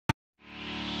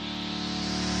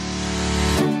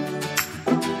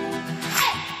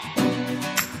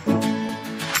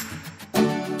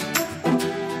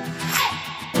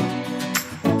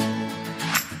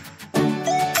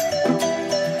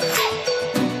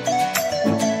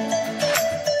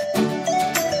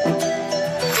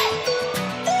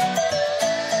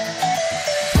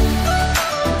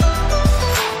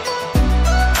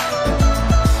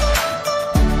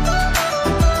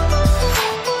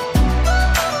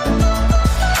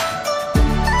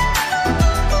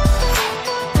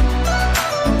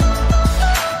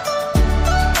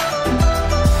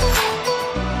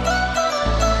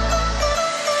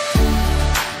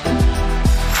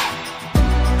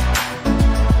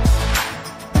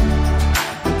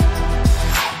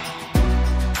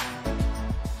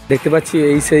দেখতে পাচ্ছি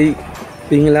এই সেই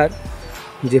পিংলার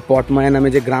যে পটমায়া নামে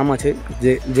যে গ্রাম আছে,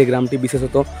 যে গ্রামটি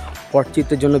বিশেষত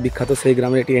পটচিত্রের জন্য বিখ্যাত, সেই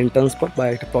গ্রামের একটি এন্ট্রান্স পথ বা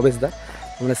একটা প্রবেশদ্বার।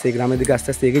 আমরা সেই গ্রামের দিকে আস্তে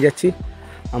আস্তে এগিয়ে যাচ্ছি।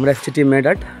 আমরা এসেছি টিম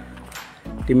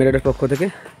মেডাটের পক্ষ থেকে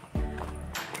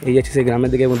এগিয়ে যাচ্ছি সেই গ্রামের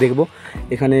দিকে এবং দেখবো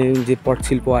এখানে যে পট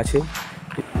শিল্প আছে।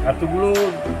 এতগুলো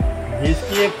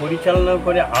দেশকে পরিচালনা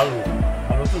করে আলো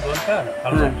তো দরকার।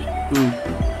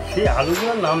 সেই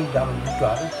আলুগুলোর নাম জানো, দুটো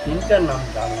আলু, তিনটার নাম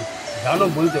জানো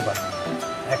বলতে পারো।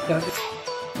 একটা হচ্ছে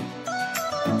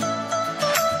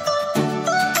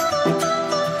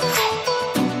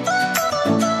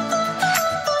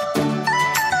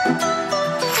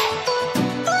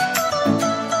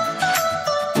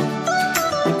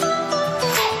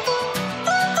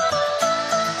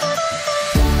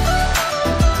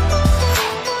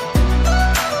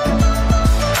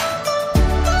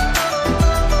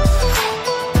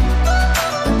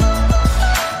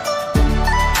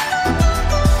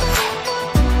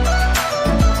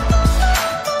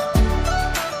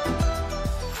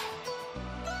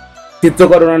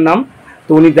চিত্রকরণের নাম।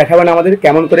 তো উনি দেখাবেন আমাদের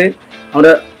কেমন করে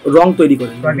আমরা রং তৈরি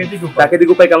করি, প্রাকৃতিক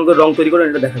উপায় কেমন করে রং তৈরি করেন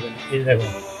এটা দেখাবেন। এই দেখো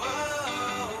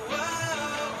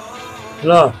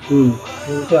না,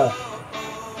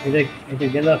 এটা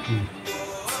গেঁদা ফুল,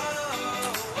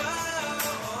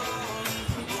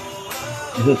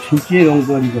 এটা ছুঁচিয়ে রং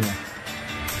তৈরি করা।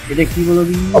 এটা কি বলো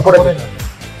দিই?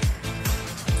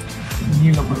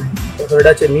 এটা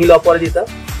হচ্ছে নীল অপরাজিতা।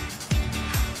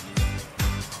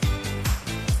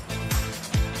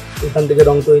 এখান থেকে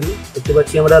রং তৈরি দেখতে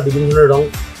পাচ্ছি আমরা, বিভিন্ন ধরনের রং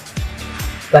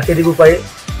প্রাকৃতিক উপায়ে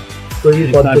তৈরির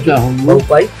পদ্ধতি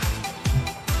উপায়।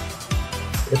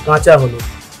 কাঁচা হলো,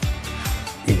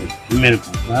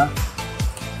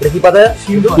 এটা কি পাতা?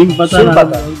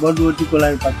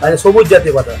 সবুজ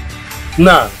জাতীয় পাতা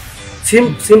না,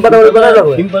 সিম পাতা হলে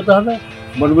সিম পাতা হবে,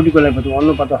 বটবটি কলাই পাতা, অন্য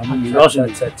পাতা হবে। আচ্ছা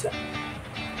আচ্ছা,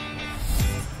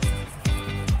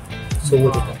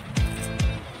 সবুজ।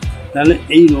 তাহলে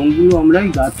এই রঙগুলো আমরা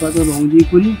গাছপাতা রং দিয়ে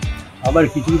করি। আবার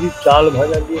কিছু কিছু চাল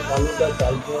ভাজা দিয়ে, কালোটা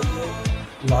চাল ভাজা দিয়ে,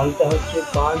 লালটা হচ্ছে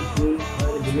পান ফুল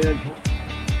ভিনেগার ঝাল।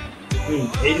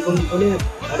 এইরকম করে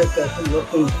আরেকটা আছে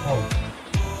নতুন ফল।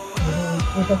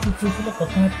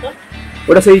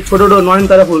 ওটা সেই ছোট ছোট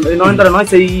নয়নতারা ফুল, এই নয়নতারা নয়,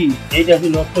 সেই এইটা আছে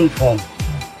নতুন ফল।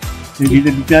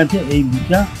 যেটা বিটা আছে এই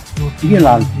বিটা থেকে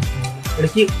লাল, এটা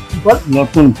কি ফল?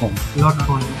 নতুন ফল,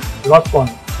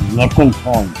 লটকন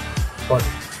ফল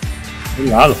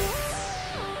লাল।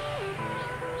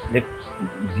 দেখ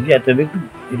একটু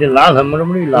এটা লাল হয়,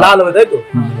 মোটামুটি লাল হবে, তাই তো?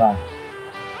 লাল।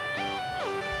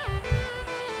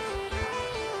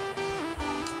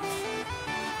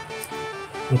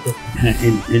 হ্যাঁ,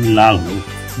 এই লাল হবে,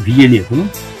 ভিজে নিয়ে কোনো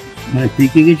মানে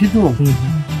পেকে গেছে তো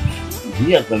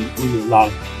ভিজে আসতাম লাল।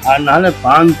 আর নাহলে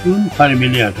পান চুন সারে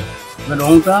বেরিয়ে আসে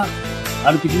রংটা।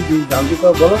 আর কিছু জানতে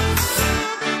পারো বলো?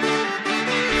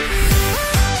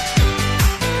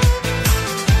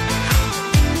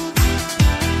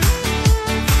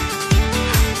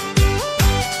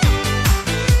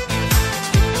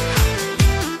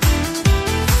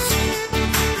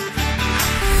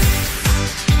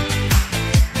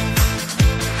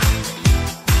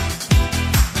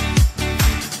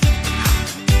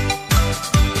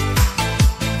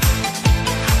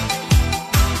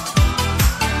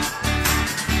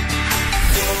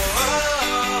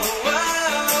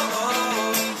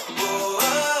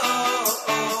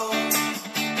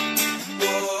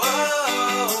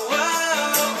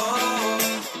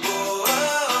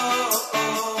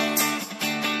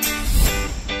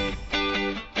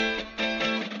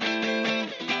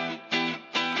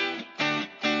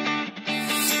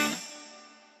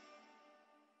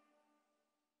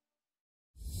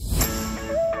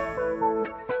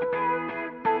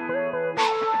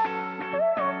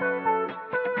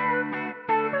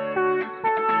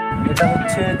 এটা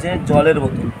হচ্ছে যে জলের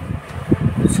বোতল,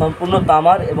 সম্পূর্ণ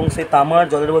তামার, এবং সেই তামার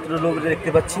জলের বোতলের লোক দেখতে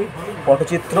পাচ্ছি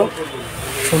পটচিত্র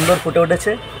সুন্দর ফুটে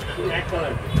উঠেছে।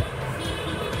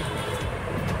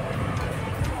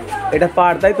 এটা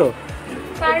পাড়, তাই তো?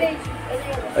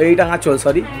 এইটা আঁচল,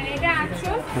 সরি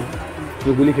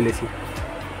গুলি ফেলেছি।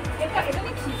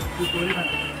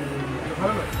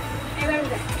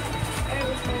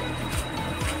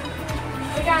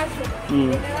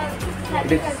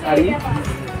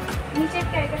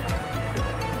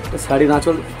 শাড়ি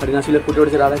নাচল, শাড়ি নাচলে ফুটে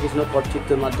উঠেছে রাধাকৃষ্ণ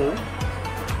পটচিত্রের মাধ্যমে।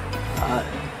 আর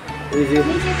এই যে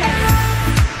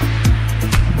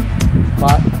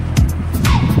পাড়,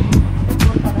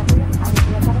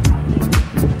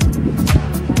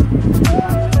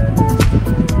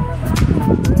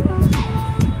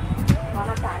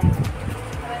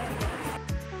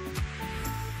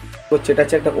 করছে, এটা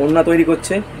হচ্ছে একটা ওড়না তৈরি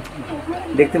করছে।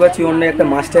 দেখতে পাচ্ছি অন্য একটা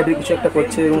মাছ টাইপের কিছু একটা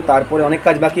করছে এবং তারপরে অনেক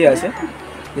কাজ বাকি আছে।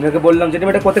 এনাকে বললাম যেটা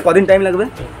এটা করতে কদিন টাইম লাগবে?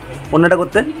 অন্যটা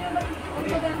করতে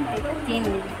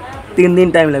 3 দিন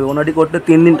টাইম লাগবে, অন্যটি করতে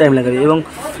 3 দিন টাইম লাগবে। এবং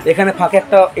এখানে ফাঁকে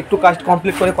একটা একটু কাজ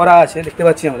কমপ্লিট করে করা আছে দেখতে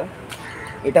পাচ্ছি আমরা।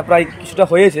 এটা প্রায় কিছুটা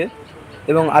হয়েছে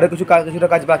এবং আরও কিছুটা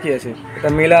কাজ বাকি আছে। এটা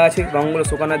মেলা আছে রঙগুলো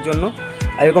শুকানোর জন্য,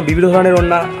 আর এরকম বিভিন্ন ধরনের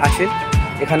ওড়না আছে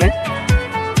এখানে।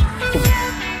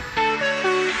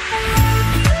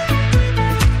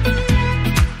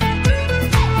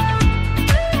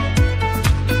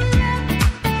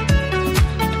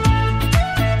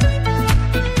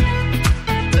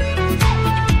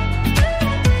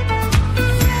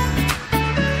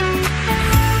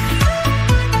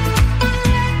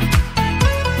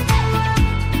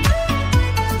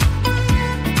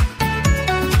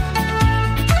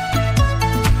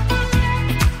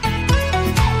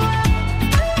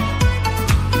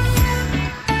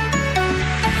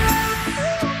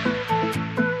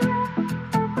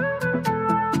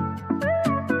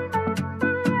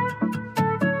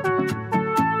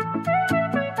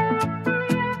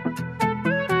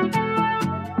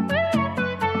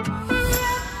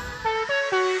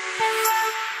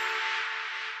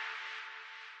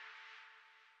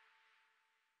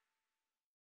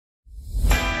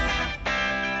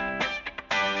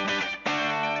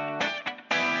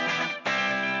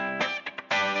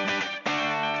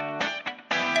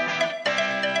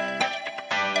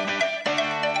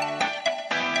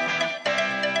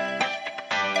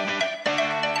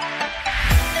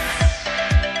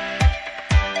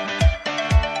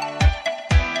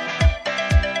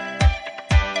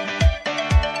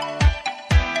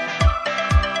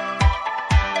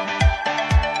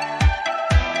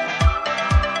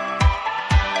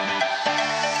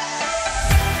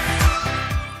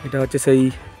 এটা হচ্ছে সেই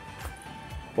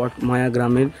মায়া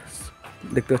গ্রামের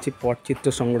দেখতে পাচ্ছি পটচিত্র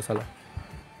সংগ্রহশালা,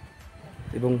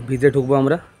 এবং ভিতরে ঢুকবো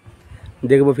আমরা,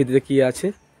 দেখবো ভিতরে কী আছে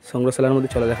সংগ্রহশালার মধ্যে।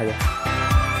 চলে দেখা যায়।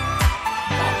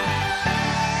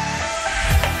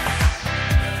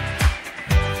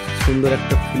 সুন্দর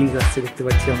একটা ফিলিংস আসছে দেখতে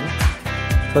পাচ্ছি আমরা।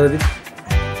 সদাদিন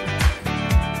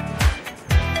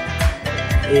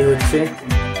এই হচ্ছে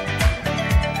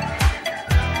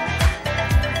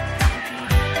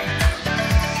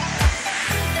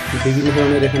বিভিন্ন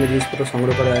ধরনের এখানে জিনিসপত্র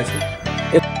সংগ্রহ করা আছে।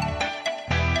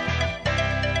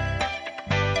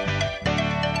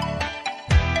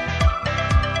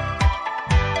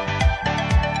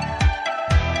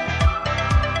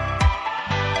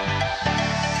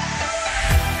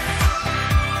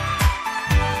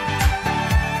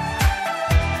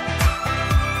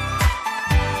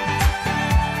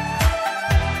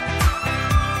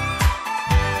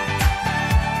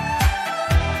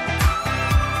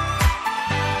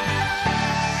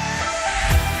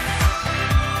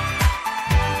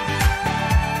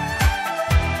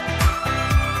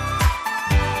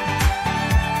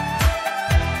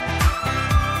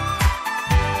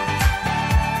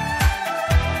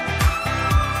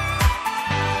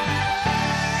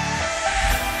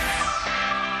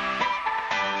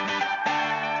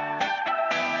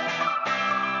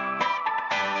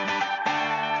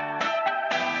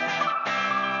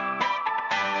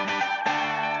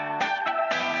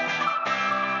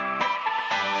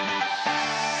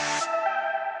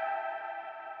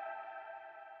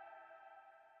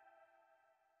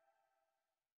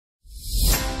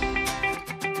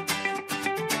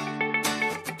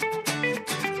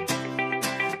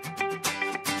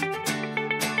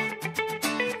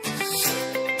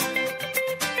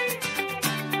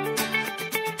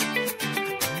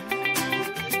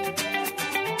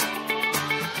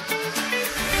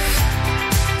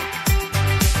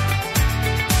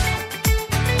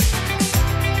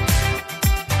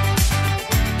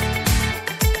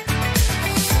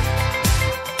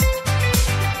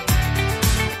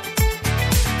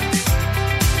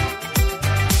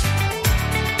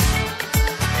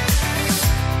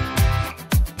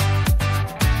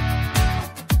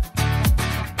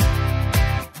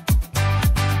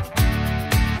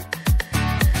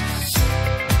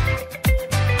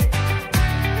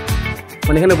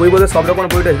 মানে এখানে বই বলতে সব রকম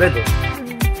বইটা তাই তো?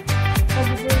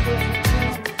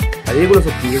 আর এগুলো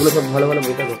সব কি? এগুলো সব ভালো ভালো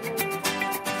বই থাকে।